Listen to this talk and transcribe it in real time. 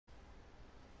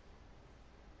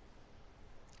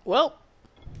Well.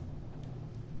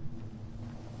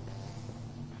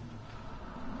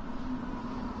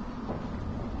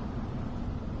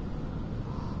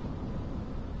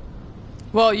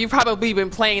 Well, you've probably been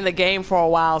playing the game for a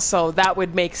while, so that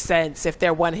would make sense if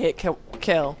they're one hit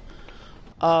kill.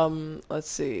 Let's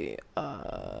see.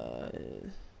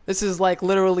 This is like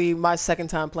literally my second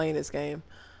time playing this game.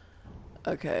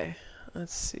 Okay,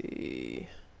 let's see.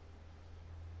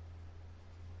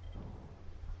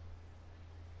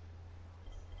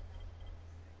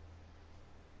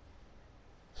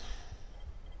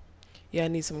 Yeah, I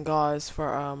need some gauze for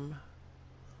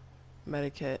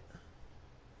medikit.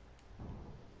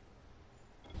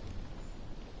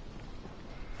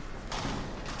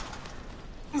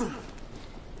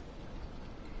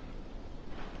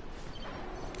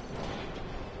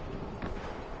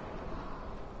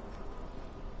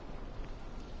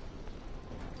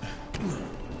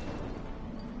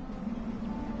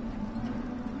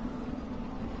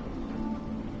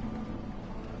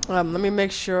 Let me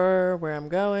make sure where I'm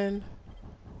going.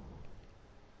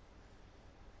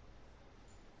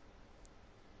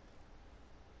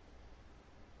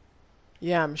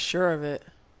 Yeah, I'm sure of it.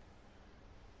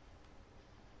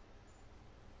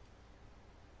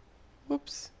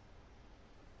 Whoops.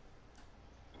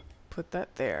 Put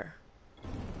that there.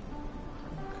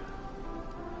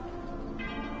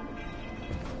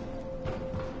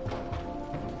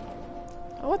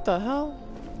 Oh, what the hell?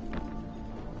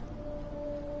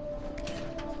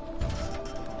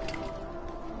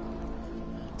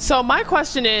 So my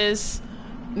question is,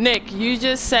 Nick, you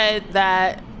just said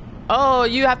that, oh,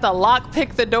 you have to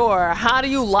lockpick the door. How do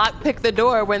you lockpick the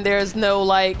door when there's no,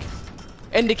 like,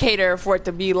 indicator for it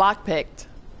to be lockpicked?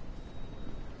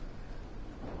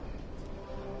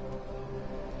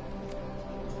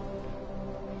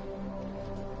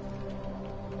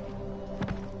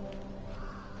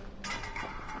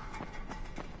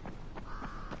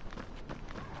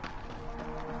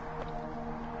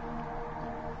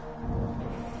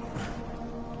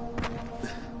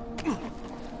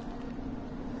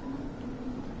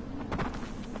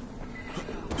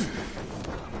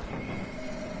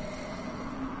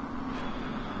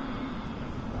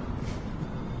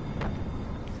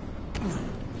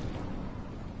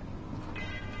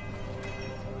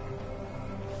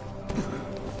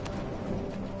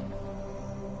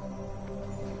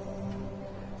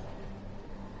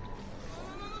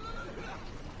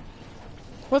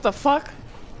 What the fuck?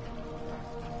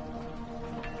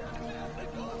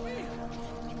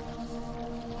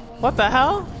 What the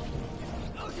hell?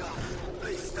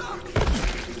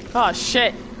 Oh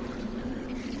shit.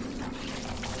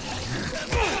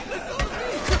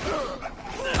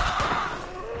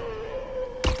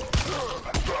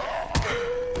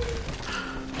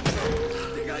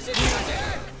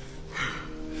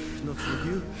 If not for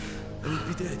you, I would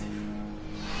be dead.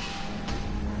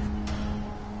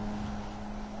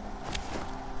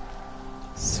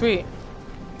 Sweet.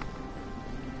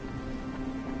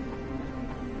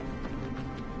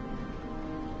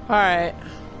 Alright.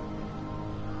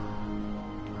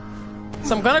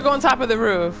 So I'm gonna go on top of the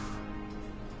roof.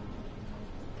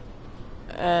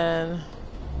 And...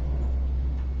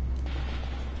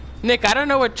 Nick, I don't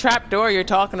know what trapdoor you're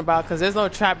talking about, because there's no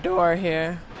trapdoor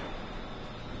here.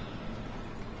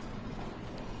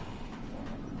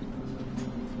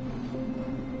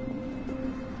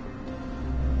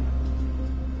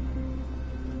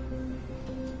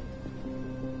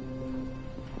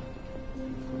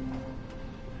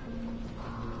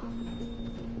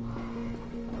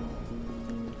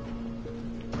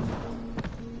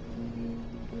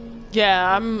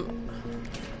 Yeah,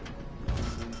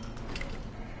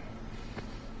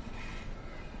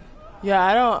 Yeah,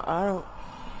 I don't...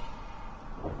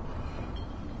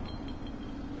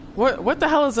 What the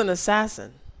hell is an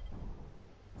assassin?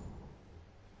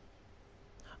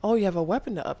 Oh, you have a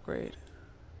weapon to upgrade.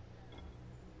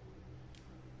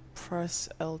 Press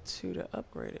L2 to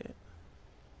upgrade it.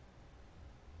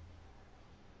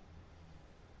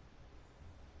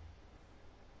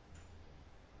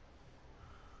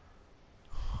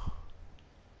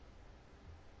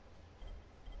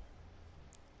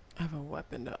 I have a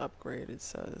weapon to upgrade, it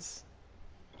says.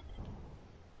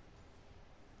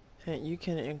 And you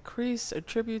can increase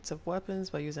attributes of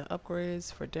weapons by using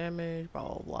upgrades for damage, blah,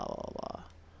 blah, blah, blah, blah.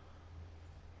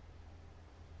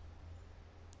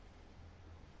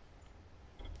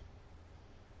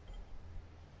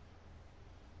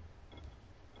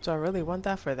 Do I really want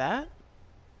that for that?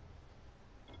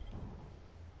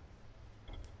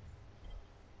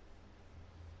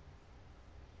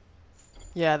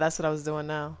 Yeah, that's what I was doing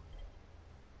now.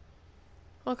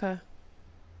 Okay.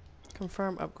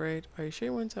 Confirm upgrade. Are you sure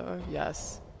you went to?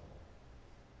 Yes.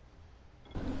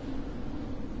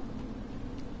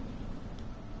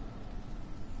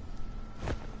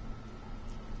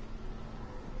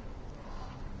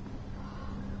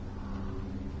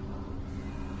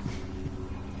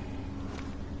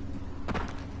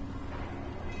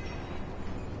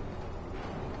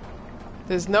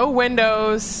 There's no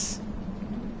windows.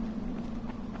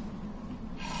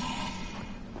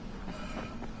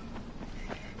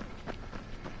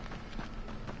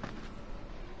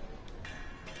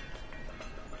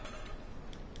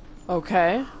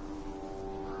 Okay.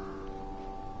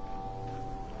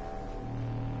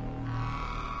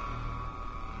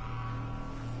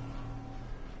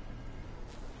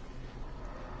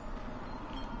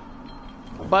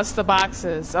 Bust the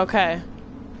boxes. Okay.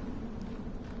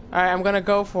 All right, I'm gonna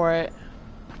go for it.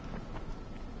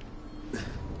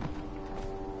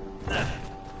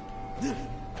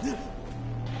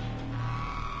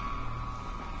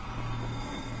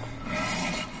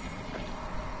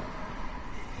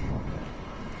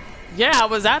 Yeah, I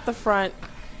was at the front.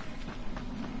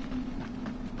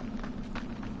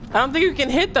 I don't think you can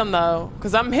hit them though,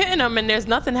 because I'm hitting them and there's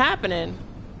nothing happening.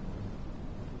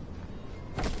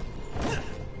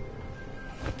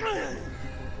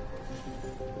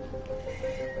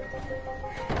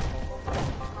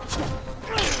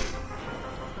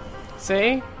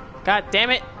 See? God damn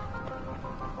it.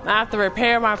 I have to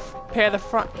repair the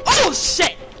front. Oh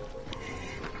shit!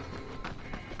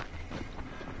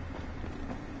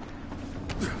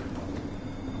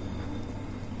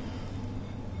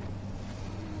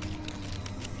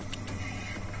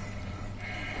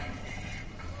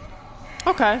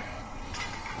 Okay.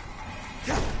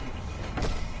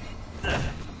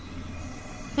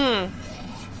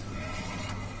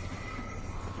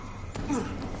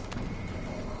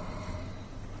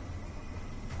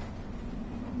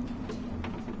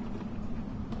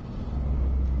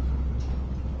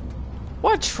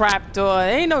 What trapdoor?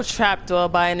 There ain't no trapdoor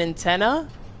by an antenna.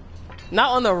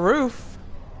 Not on the roof.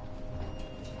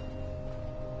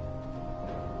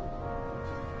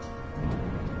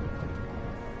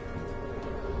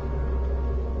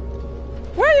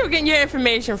 Where are you getting your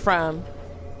information from?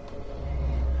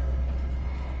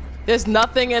 There's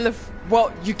nothing in the...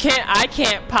 Well, you can't... I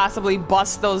can't possibly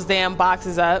bust those damn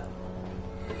boxes up.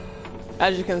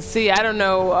 As you can see, I don't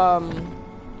know,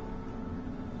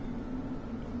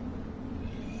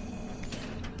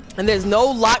 and there's no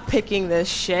lock picking this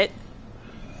shit.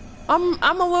 I'm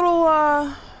a little,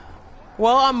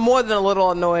 well, I'm more than a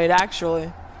little annoyed,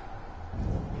 actually.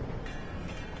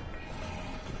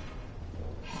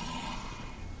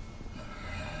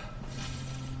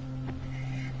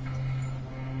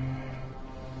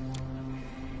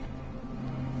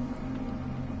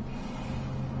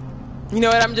 You know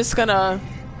what, I'm just gonna...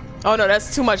 Oh no,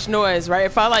 that's too much noise, right?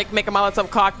 If I, like, make a Molotov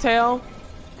cocktail,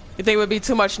 you think it would be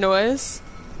too much noise?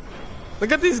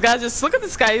 Look at these guys, just look at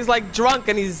this guy, he's like drunk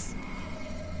and he's...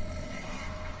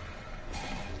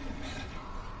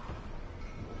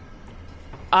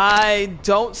 I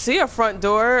don't see a front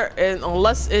door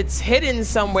unless it's hidden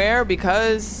somewhere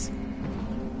because...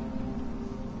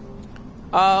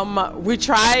 we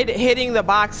tried hitting the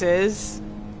boxes.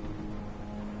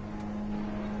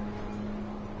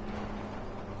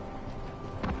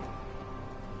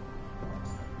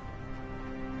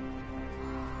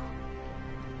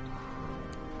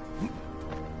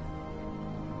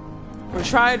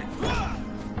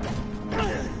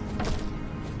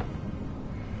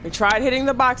 We tried hitting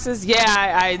the boxes. Yeah,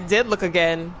 I did look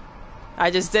again.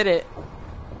 I just did it.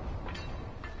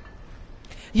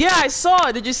 Yeah, I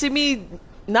saw. Did you see me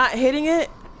not hitting it?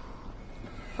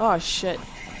 Oh, shit.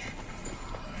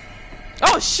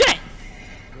 Oh, shit!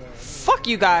 Fuck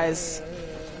you guys.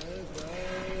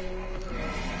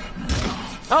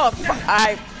 Oh,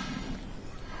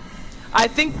 I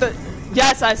think that...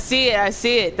 Yes, I see it. I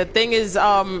see it. The thing is,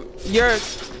 you're...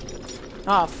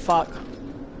 Oh, fuck.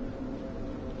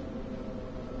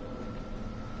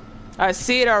 I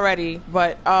see it already,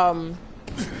 but,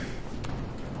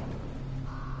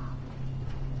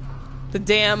 the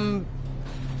damn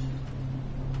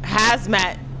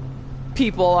hazmat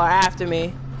people are after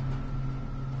me.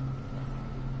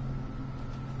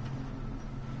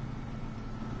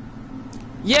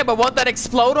 Yeah, but won't that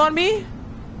explode on me?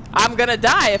 I'm gonna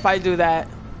die if I do that.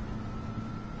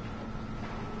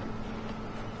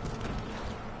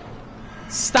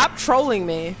 Stop trolling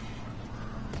me.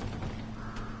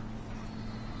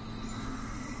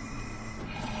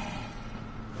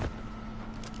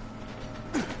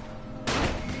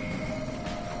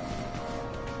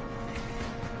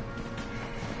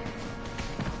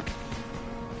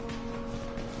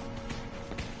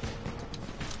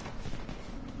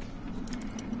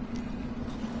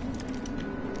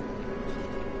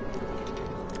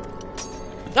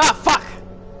 Ah, fuck!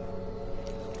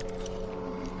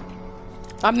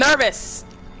 I'm nervous!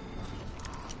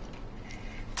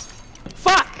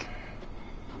 Fuck!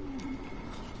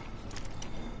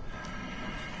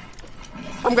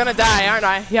 I'm gonna die, aren't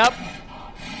I? Yep.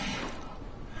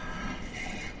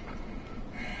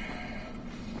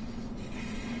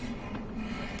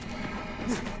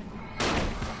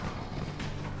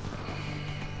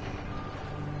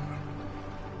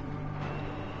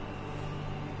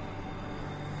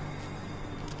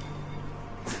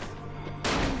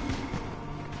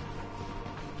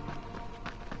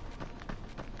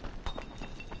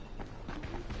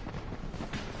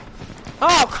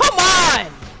 Oh, come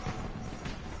on!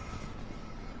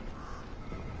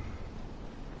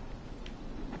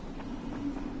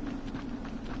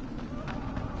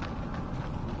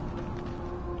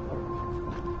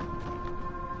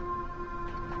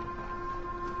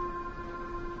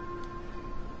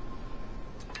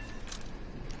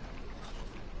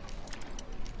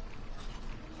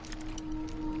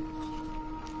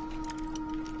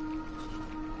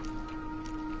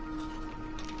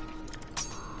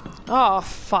 Oh,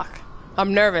 fuck.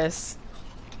 I'm nervous.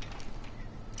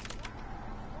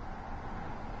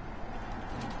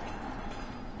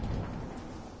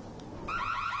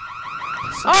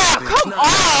 Oh, come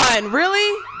on!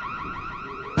 Really?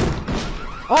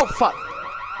 Oh, fuck.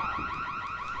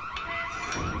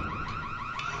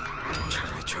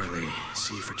 Charlie, Charlie.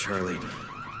 C for Charlie.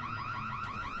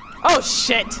 Oh,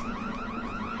 shit.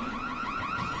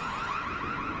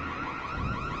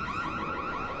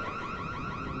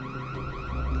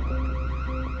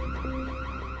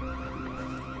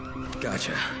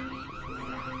 Gotcha.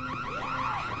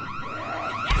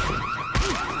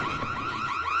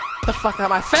 Get the fuck out of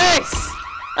my face!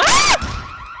 Ah!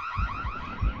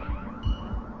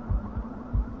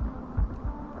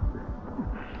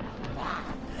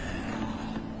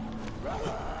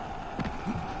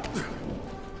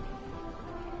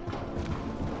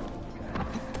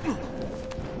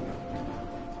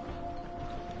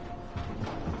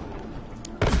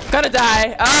 Gonna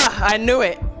die. Ah, I knew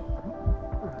it.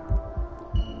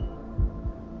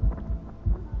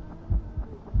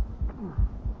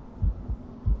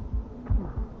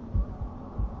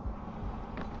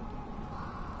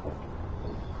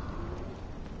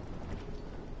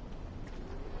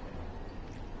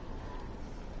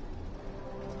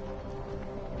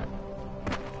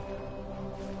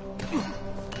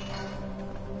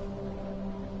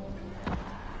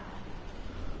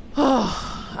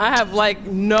 I have like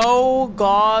no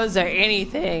gauze or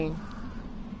anything.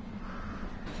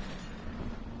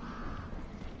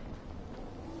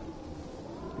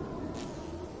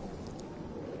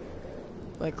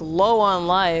 Like low on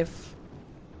life.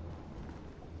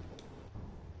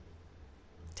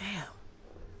 Damn.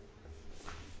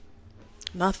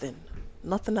 Nothing.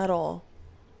 Nothing at all.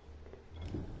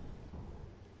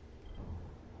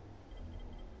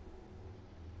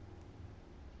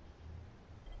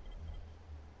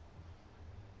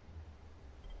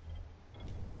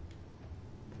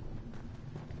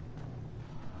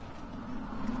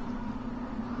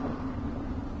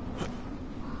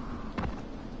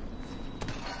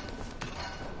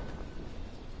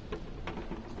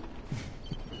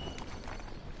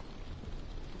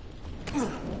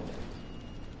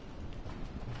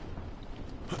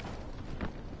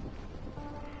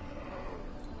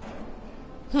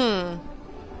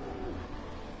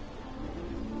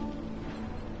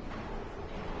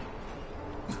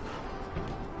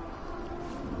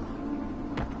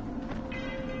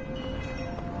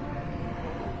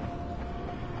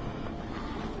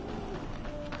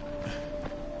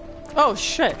 Oh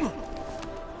shit.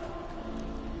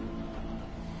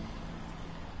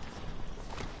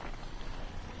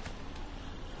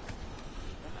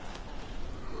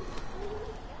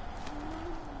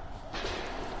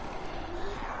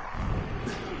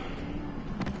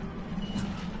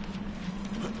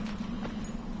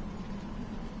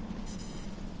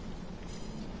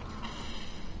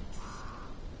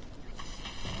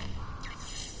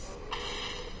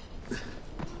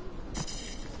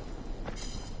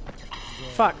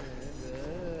 Fuck.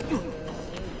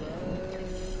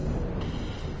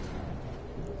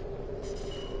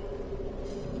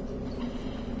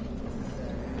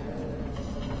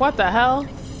 What the hell?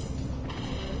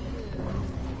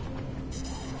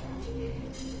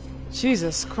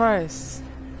 Jesus Christ.